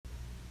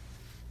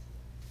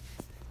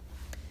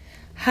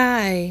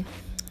Hi,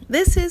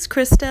 this is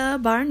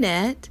Krista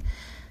Barnett,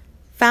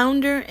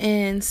 founder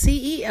and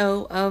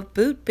CEO of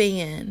Boot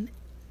Band,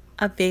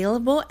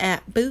 available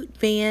at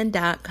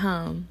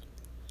bootband.com.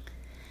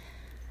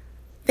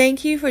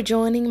 Thank you for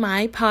joining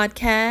my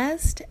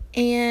podcast,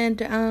 and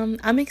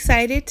I'm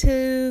excited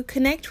to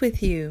connect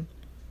with you.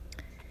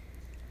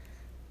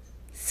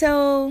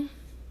 So,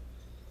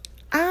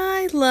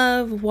 I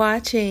love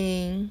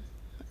watching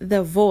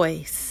The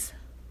Voice.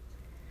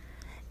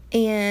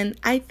 And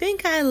I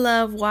think I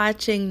love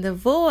watching The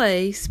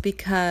Voice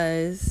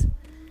because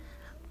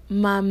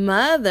my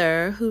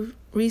mother, who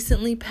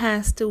recently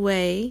passed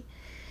away,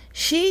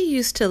 she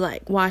used to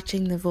like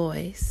watching The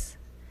Voice.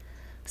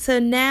 So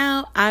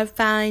now I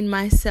find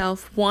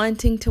myself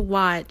wanting to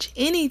watch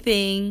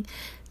anything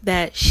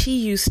that she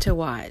used to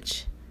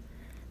watch.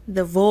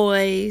 The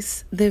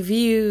Voice, The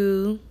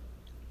View,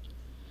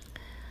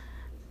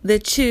 The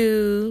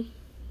Chew.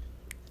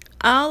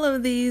 All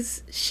of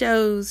these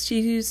shows she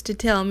used to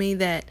tell me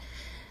that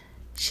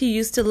she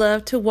used to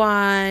love to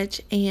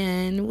watch,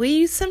 and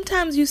we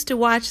sometimes used to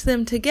watch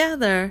them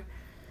together.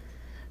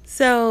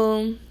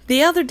 So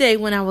the other day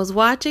when I was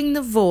watching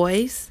The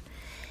Voice,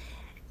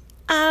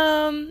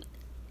 Kelly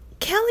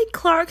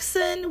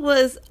Clarkson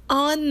was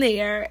on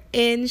there,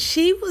 and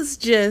she was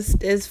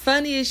just as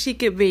funny as she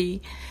could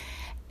be.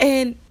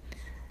 And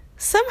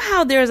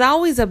somehow there's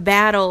always a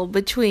battle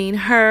between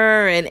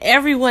her and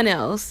everyone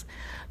else,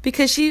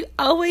 because she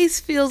always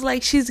feels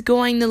like she's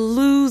going to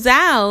lose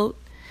out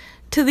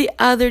to the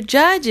other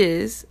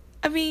judges.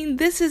 I mean,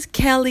 this is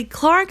Kelly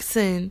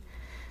Clarkson.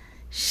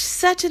 She's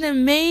such an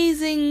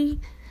amazing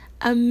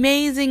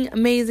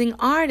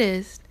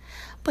artist.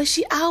 But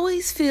she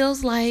always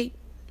feels like,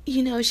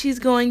 she's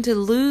going to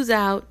lose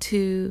out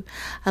to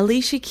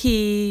Alicia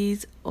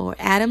Keys or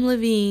Adam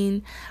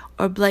Levine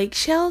or Blake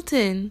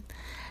Shelton.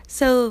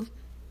 So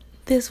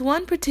this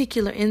one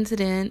particular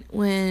incident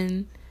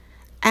when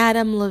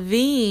Adam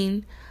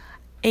Levine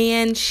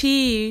and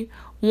she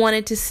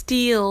wanted to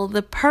steal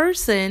the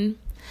person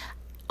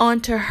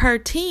onto her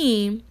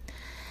team,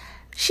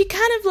 she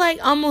kind of like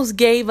almost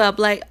gave up,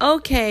 like,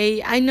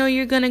 okay, I know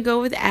you're going to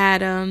go with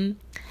Adam.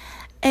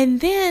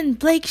 And then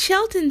Blake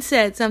Shelton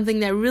said something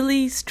that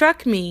really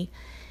struck me.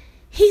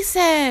 He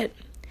said,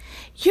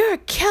 "You're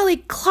Kelly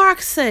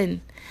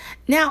Clarkson.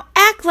 Now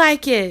act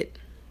like it."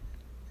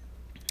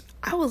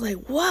 I was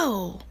like,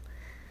 whoa.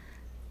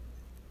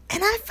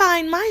 And I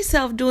find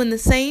myself doing the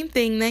same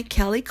thing that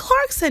Kelly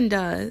Clarkson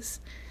does.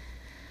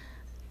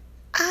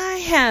 I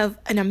have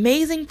an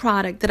amazing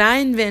product that I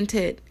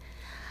invented.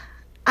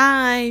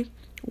 I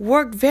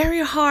worked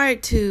very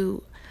hard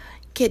to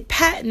get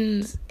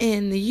patents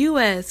in the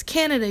US,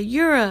 Canada,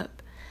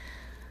 Europe.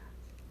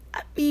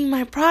 I mean,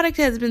 my product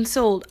has been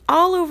sold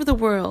all over the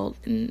world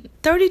in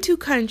 32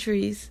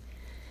 countries.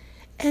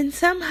 And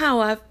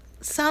somehow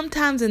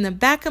sometimes in the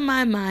back of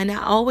my mind,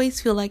 I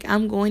always feel like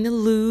I'm going to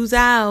lose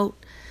out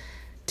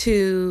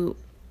to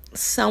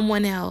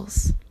someone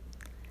else.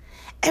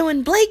 And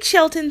when Blake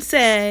Shelton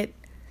said,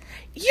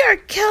 "You're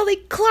Kelly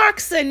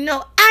Clarkson,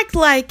 no, act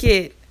like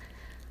it,"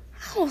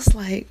 I was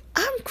like,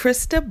 I'm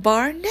Krista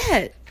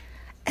Barnett,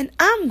 and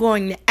I'm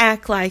going to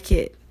act like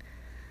it.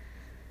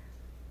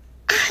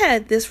 I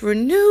had this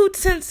renewed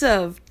sense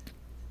of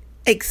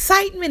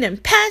excitement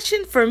and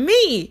passion for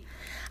me.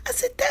 I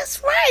said,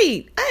 that's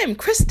right. I am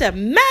Krista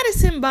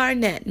Madison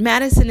Barnett.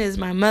 Madison is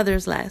my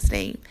mother's last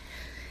name.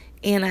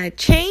 And I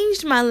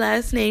changed my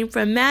last name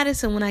from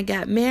Madison when I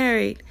got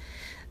married.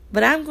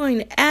 But I'm going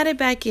to add it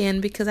back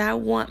in because I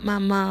want my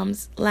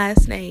mom's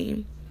last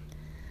name.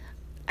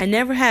 I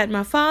never had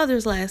my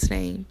father's last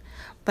name,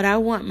 but I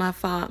want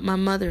my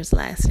mother's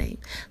last name.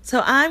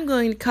 So I'm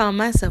going to call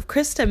myself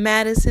Krista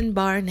Madison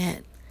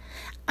Barnett.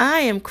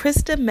 I am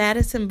Krista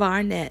Madison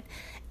Barnett,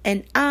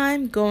 and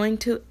I'm going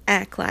to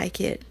act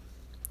like it.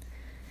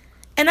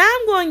 And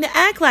I'm going to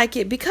act like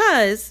it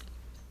because,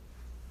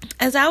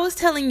 as I was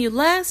telling you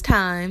last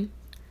time,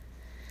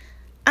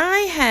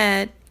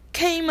 I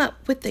came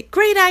up with the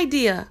great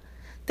idea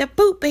that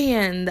Boot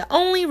Band, the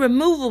only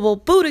removable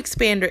boot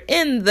expander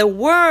in the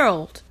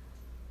world,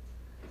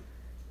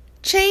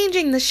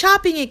 changing the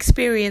shopping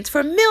experience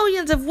for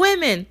millions of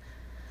women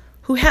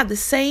who have the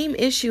same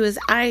issue as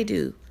I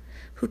do,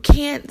 who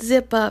can't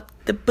zip up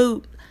the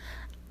boot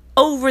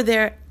over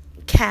their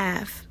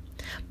calf.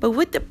 But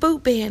with the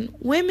Boot Band,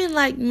 women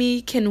like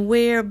me can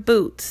wear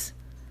boots.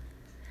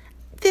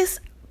 This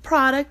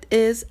product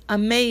is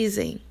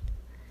amazing,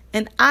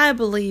 and I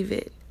believe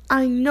it.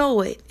 I know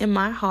it in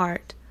my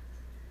heart.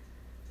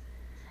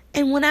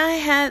 And when I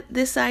had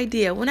this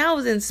idea, when I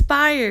was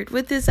inspired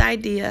with this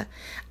idea,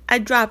 I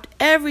dropped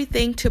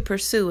everything to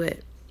pursue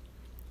it.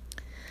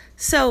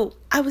 So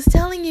I was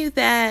telling you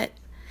that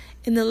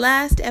in the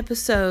last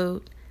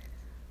episode,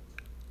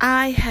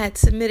 I had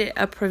submitted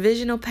a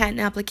provisional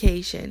patent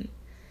application,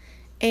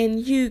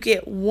 and you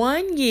get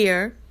 1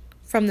 year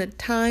from the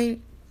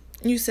time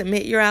you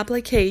submit your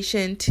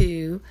application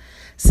to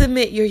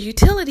submit your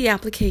utility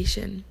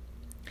application.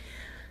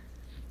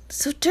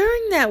 So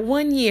during that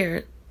 1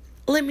 year,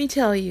 let me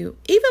tell you,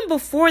 even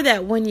before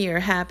that 1 year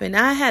happened,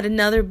 I had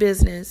another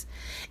business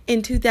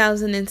in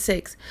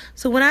 2006.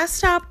 So when I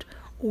stopped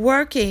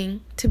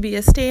working to be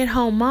a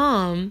stay-at-home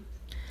mom,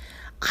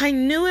 I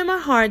knew in my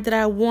heart that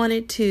I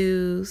wanted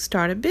to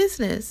start a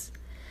business.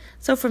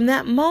 So from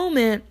that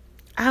moment,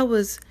 I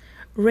was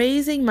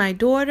raising my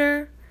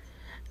daughter,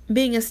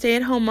 being a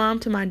stay-at-home mom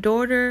to my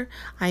daughter.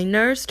 I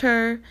nursed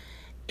her,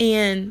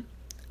 and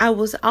I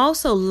was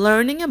also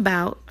learning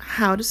about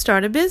how to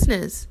start a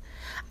business.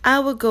 I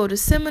would go to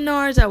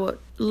seminars. I would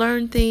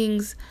learn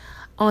things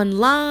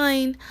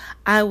online.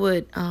 I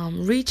would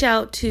reach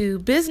out to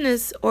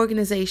business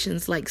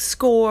organizations like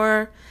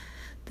SCORE,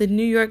 the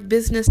New York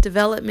Business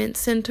Development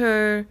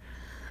Center,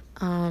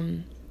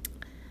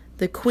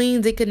 the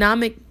Queens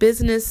Economic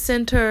Business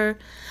Center,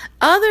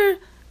 other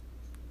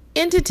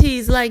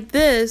entities like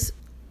this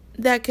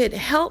that could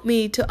help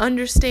me to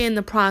understand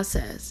the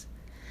process.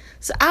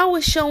 So I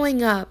was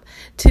showing up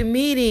to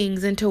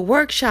meetings and to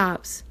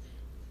workshops,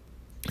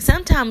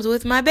 sometimes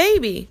with my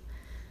baby.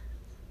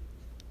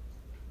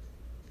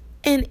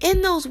 And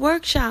in those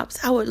workshops,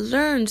 I would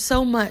learn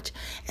so much,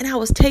 and I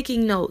was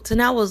taking notes,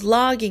 and I was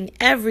logging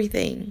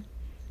everything.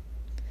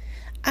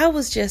 I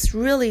was just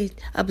really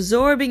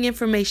absorbing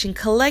information,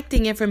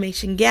 collecting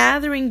information,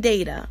 gathering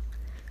data.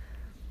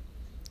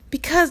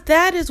 Because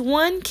that is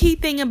one key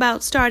thing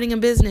about starting a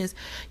business.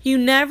 You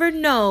never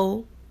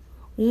know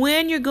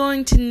when you're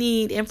going to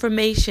need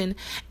information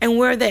and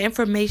where the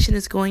information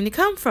is going to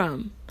come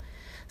from.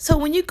 So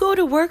when you go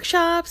to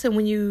workshops and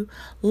when you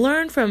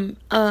learn from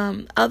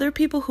other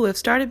people who have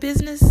started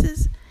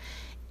businesses,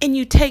 and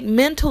you take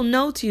mental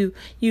notes, you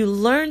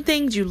learn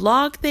things, you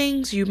log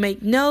things, you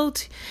make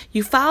notes,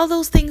 you file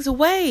those things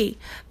away,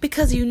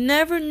 because you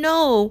never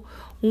know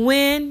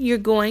when you're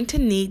going to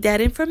need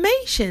that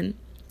information.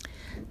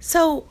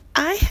 So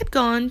I had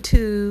gone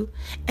to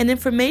an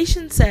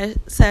information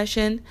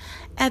session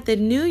at the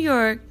New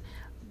York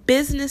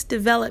Business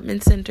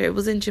Development Center. It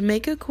was in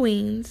Jamaica,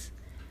 Queens,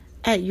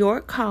 at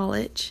York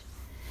College.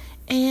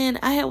 And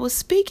I was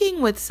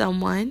speaking with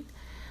someone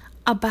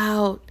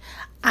about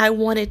I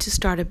wanted to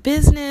start a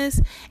business,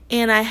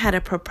 and I had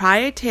a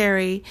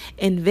proprietary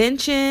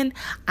invention.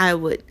 I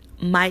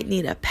might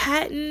need a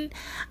patent.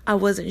 I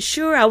wasn't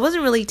sure. I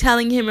wasn't really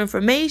telling him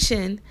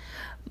information,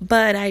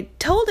 but I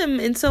told him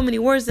in so many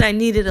words that I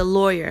needed a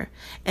lawyer,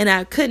 and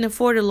I couldn't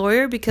afford a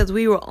lawyer because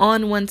we were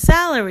on one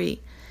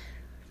salary.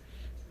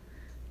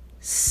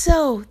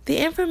 So the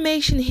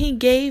information he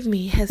gave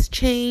me has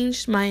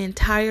changed my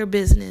entire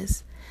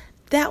business.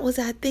 That was,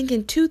 I think,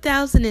 in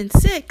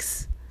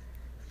 2006.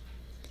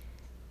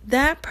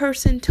 That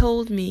person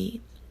told me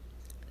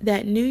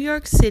that the New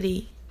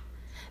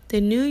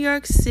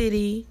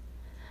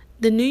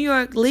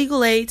York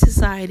Legal Aid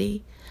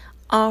Society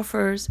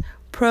offers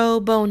pro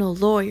bono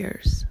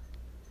lawyers.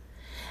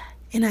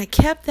 And I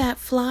kept that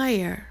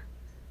flyer.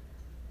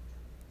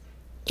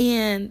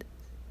 And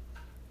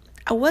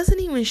I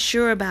wasn't even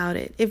sure about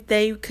it, if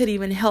they could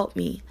even help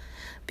me,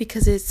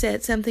 because it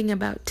said something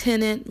about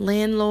tenant,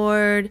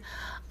 landlord,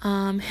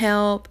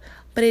 help,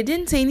 but it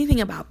didn't say anything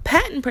about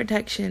patent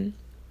protection.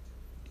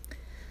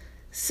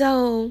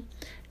 So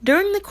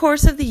during the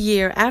course of the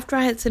year, after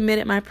I had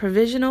submitted my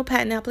provisional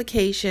patent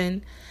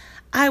application,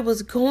 I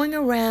was going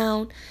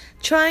around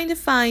trying to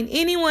find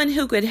anyone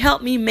who could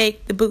help me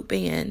make the boot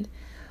band,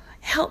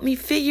 help me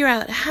figure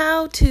out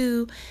how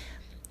to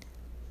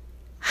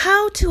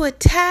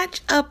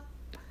attach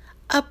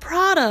a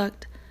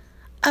product,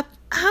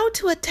 how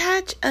to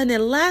attach an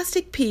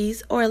elastic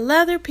piece or a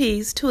leather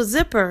piece to a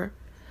zipper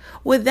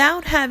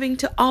without having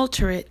to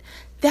alter it.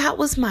 That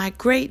was my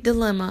great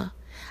dilemma.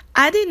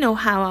 I didn't know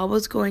how I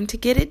was going to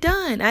get it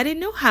done. I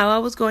didn't know how I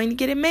was going to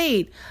get it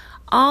made.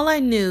 All I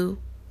knew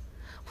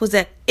was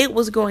that it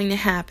was going to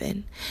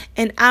happen.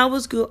 And I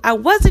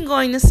wasn't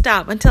going to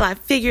stop until I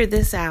figured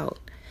this out.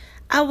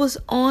 I was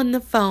on the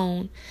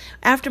phone.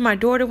 After my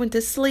daughter went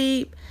to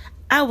sleep,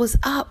 I was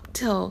up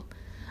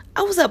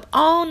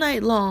all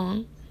night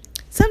long.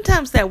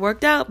 Sometimes that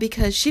worked out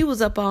because she was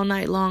up all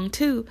night long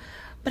too.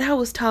 But I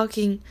was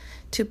talking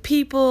to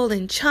people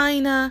in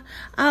China.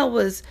 I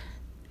was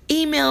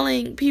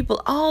emailing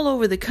people all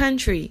over the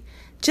country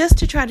just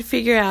to try to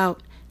figure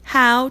out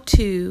how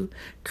to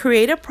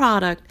create a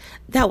product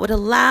that would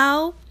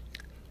allow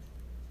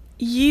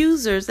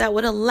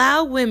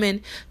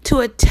women to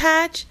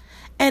attach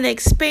an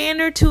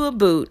expander to a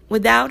boot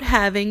without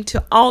having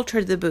to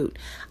alter the boot.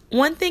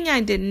 One thing I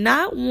did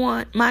not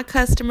want my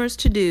customers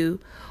to do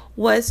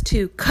was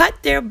to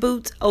cut their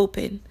boots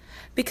open,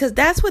 because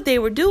that's what they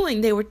were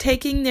doing. They were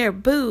taking their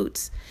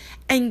boots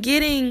and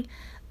getting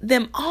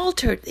them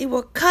altered. They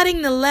were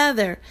cutting the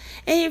leather.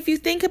 And if you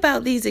think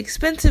about these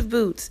expensive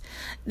boots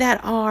that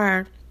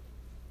are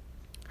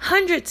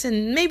hundreds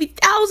and maybe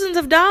thousands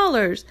of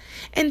dollars,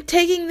 and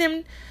taking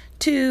them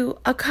to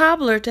a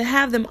cobbler to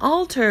have them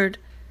altered,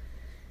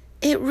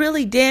 it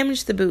really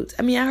damaged the boots.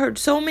 I mean, I heard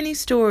so many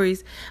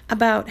stories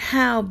about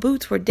how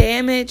boots were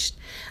damaged,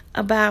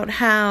 about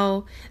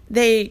how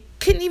they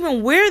couldn't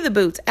even wear the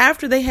boots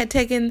after they had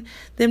taken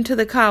them to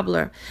the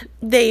cobbler.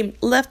 They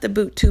left the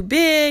boot too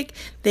big.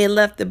 They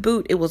left the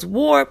boot, it was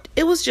warped.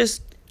 It was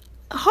just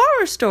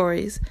horror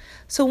stories.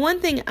 So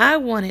one thing I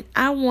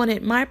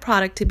wanted my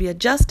product to be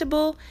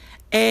adjustable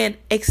and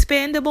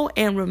expandable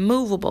and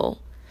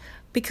removable,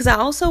 because I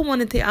also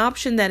wanted the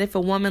option that if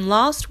a woman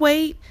lost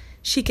weight,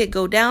 she could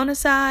go down a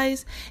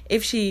size.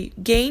 If she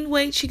gained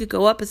weight, she could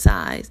go up a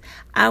size.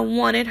 I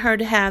wanted her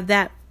to have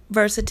that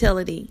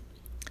versatility.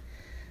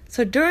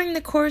 So during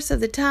the course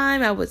of the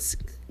time, I was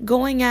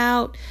going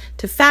out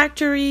to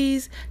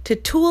factories, to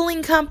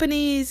tooling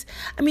companies.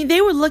 I mean,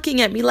 they were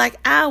looking at me like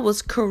I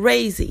was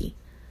crazy.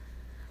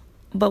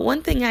 But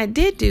one thing I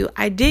did do,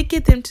 I did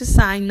get them to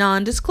sign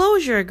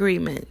non-disclosure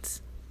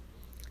agreements.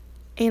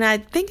 And I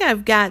think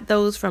I've got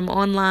those from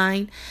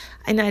online.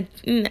 And I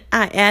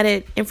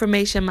added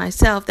information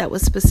myself that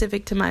was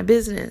specific to my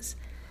business.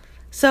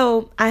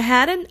 So I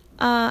had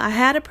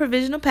a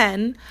provisional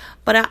patent,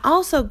 but I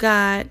also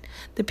got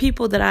the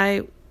people that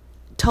I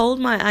told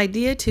my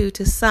idea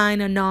to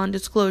sign a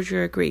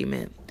non-disclosure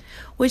agreement,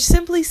 which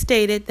simply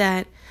stated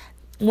that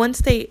once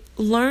they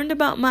learned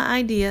about my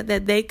idea,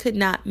 that they could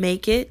not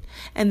make it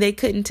and they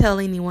couldn't tell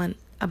anyone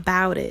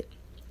about it.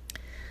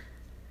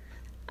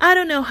 I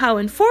don't know how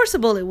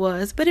enforceable it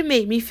was, but it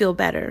made me feel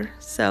better.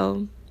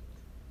 So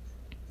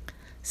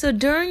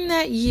during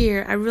that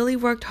year, I really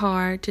worked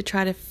hard to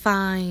try to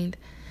find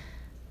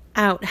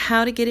out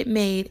how to get it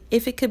made,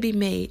 if it could be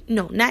made.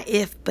 No, not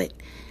if, but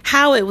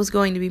how it was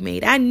going to be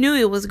made. I knew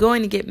it was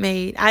going to get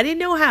made. I didn't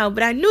know how,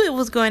 but I knew it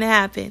was going to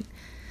happen.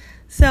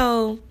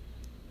 So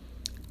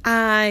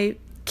I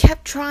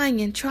kept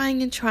trying and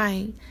trying and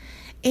trying.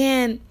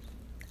 And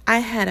I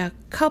had a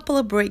couple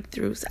of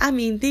breakthroughs. I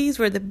mean, these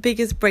were the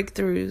biggest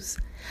breakthroughs.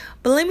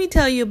 But let me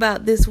tell you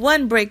about this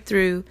one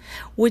breakthrough,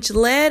 which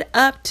led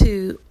up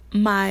to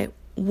my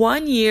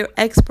 1-year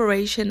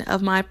expiration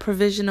of my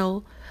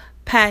provisional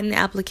patent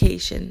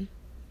application.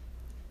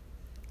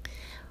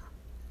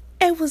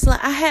 It was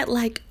like I had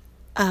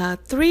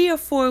 3 or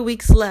 4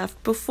 weeks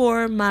left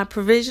before my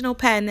provisional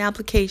patent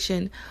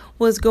application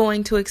was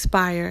going to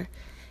expire.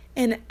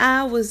 And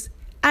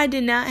I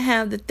did not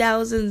have the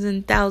thousands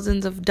and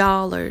thousands of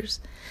dollars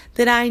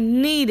that I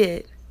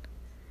needed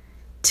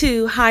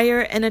to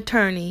hire an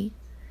attorney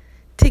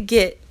to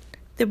get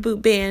the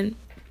boot band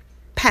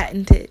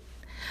patented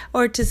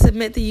or to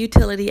submit the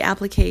utility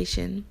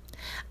application.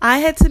 I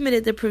had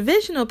submitted the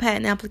provisional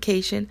patent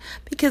application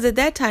because at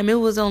that time it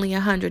was only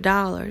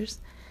 $100.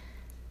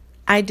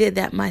 I did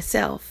that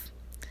myself.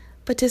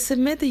 But to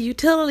submit the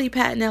utility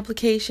patent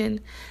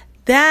application,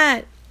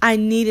 that I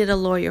needed a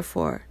lawyer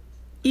for.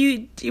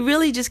 You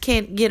really just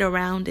can't get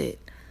around it.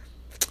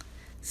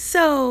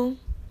 So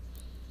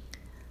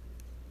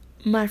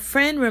my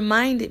friend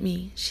reminded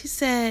me. She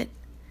said,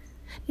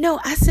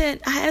 I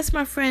asked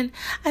my friend,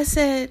 I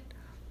said,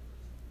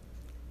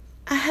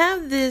 I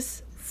have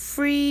this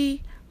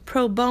free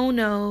pro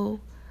bono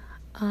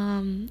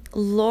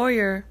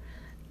lawyer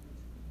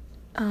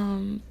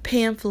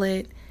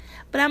pamphlet,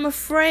 but I'm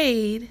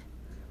afraid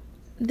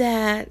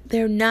that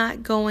they're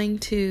not going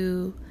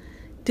to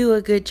do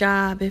a good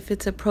job if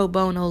it's a pro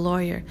bono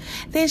lawyer.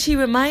 Then she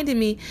reminded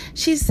me,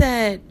 she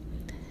said,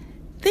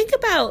 think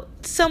about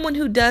someone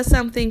who does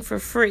something for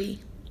free.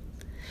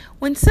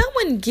 When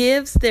someone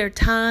gives their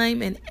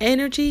time and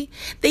energy,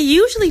 they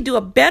usually do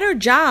a better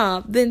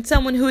job than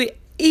someone who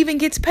even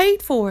gets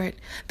paid for it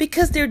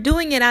because they're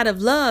doing it out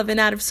of love and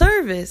out of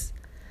service.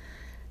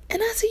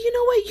 And I said, you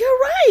know what? You're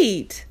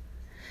right.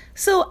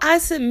 So I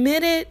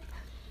submitted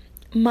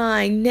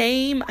my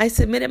name, I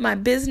submitted my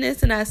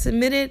business, and I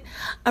submitted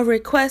a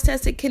request. I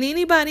said, can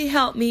anybody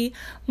help me?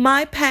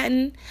 My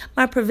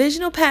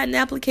provisional patent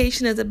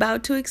application is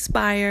about to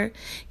expire.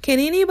 Can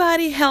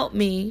anybody help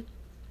me?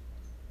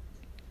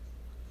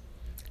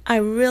 I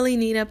really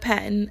need a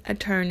patent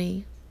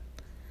attorney.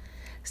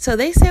 So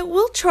they said,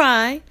 we'll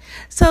try.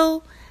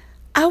 So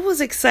I was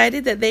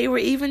excited that they were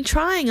even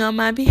trying on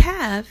my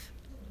behalf.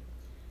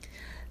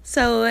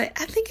 So I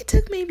think it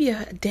took maybe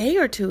a day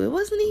or two. It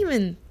wasn't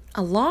even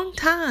a long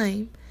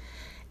time.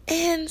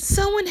 And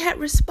someone had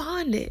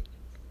responded.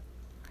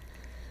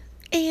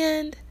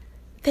 And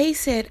they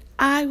said,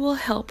 I will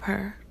help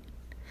her.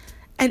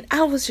 And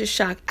I was just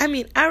shocked. I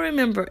mean, I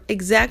remember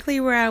exactly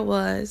where I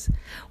was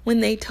when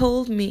they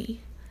told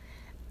me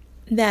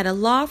that a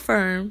law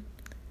firm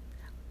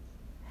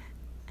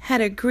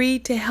had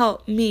agreed to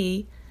help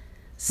me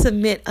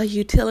submit a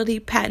utility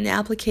patent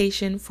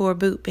application for a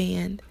boot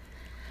band.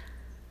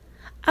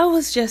 I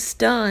was just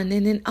stunned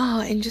and in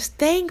awe and just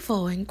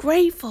thankful and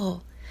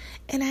grateful.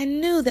 And I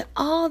knew that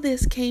all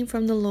this came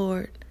from the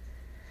Lord.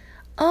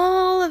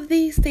 All of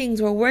these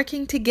things were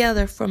working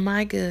together for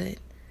my good.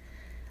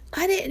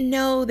 I didn't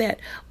know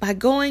that by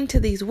going to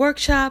these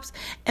workshops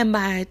and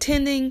by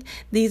attending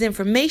these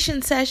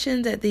information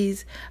sessions at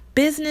these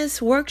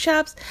business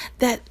workshops,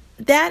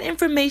 that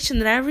information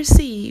that I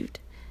received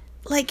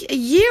like a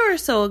year or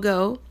so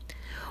ago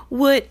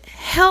would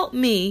help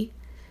me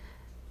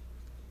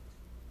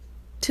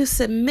to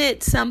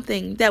submit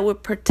something that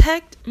would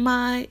protect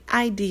my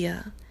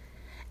idea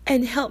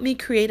and help me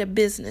create a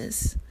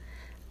business.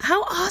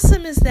 How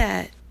awesome is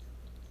that?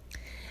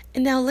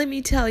 And now let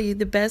me tell you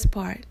the best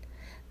part.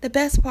 The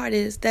best part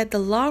is that the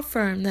law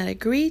firm that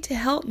agreed to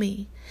help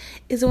me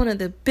is one of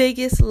the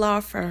biggest law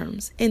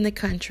firms in the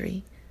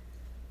country.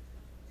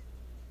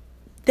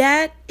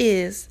 That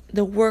is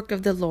the work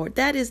of the Lord.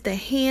 That is the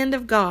hand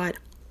of God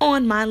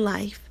on my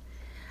life.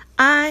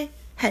 I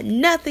had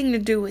nothing to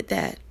do with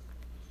that.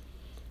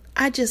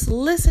 I just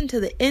listened to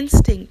the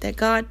instinct that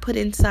God put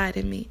inside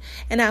of me.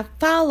 And I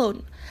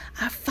followed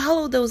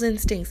those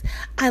instincts.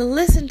 I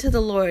listened to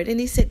the Lord. And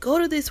He said, go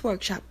to this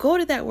workshop. Go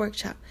to that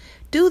workshop.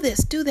 Do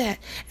this, do that.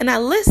 And I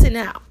listened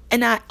out.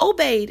 And I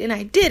obeyed. And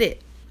I did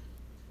it.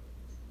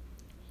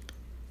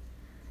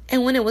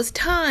 And when it was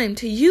time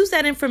to use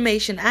that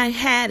information, I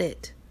had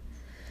it.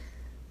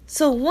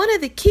 So one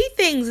of the key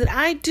things that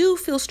I do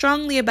feel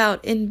strongly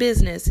about in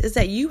business is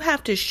that you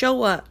have to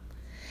show up.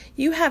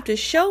 You have to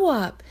show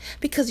up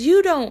because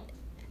you don't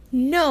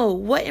know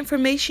what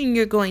information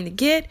you're going to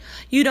get.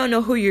 You don't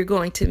know who you're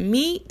going to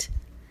meet.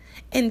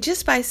 And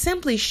just by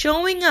simply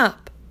showing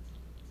up,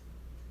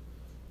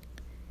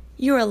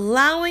 you're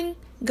allowing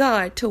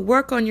God to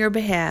work on your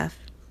behalf.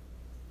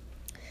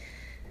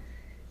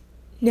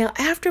 Now,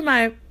 after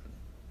my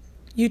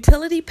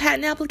utility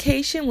patent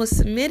application was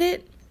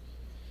submitted,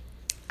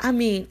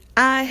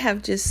 I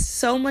have just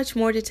so much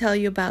more to tell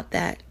you about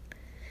that.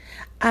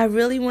 I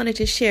really wanted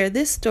to share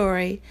this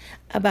story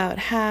about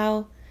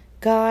how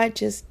God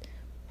just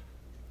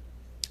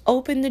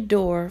opened the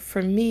door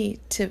for me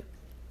to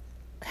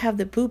have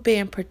the boot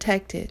band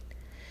protected.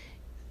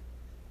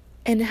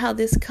 And how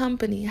this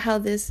company, how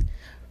this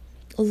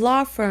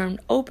law firm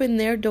opened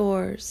their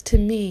doors to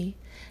me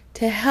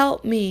to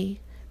help me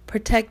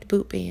protect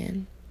boot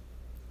band.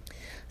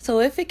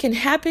 So if it can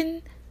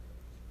happen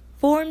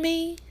for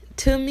me,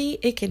 to me,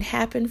 it can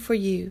happen for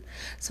you.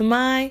 So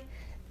my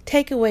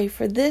takeaway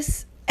for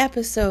this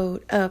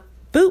episode of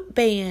Boot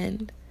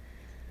Band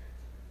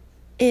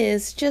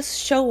is just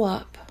show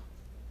up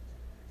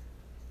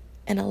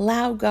and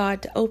allow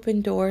God to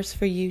open doors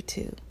for you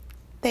too.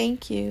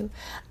 Thank you.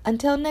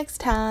 Until next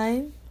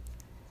time,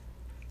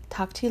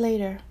 talk to you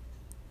later.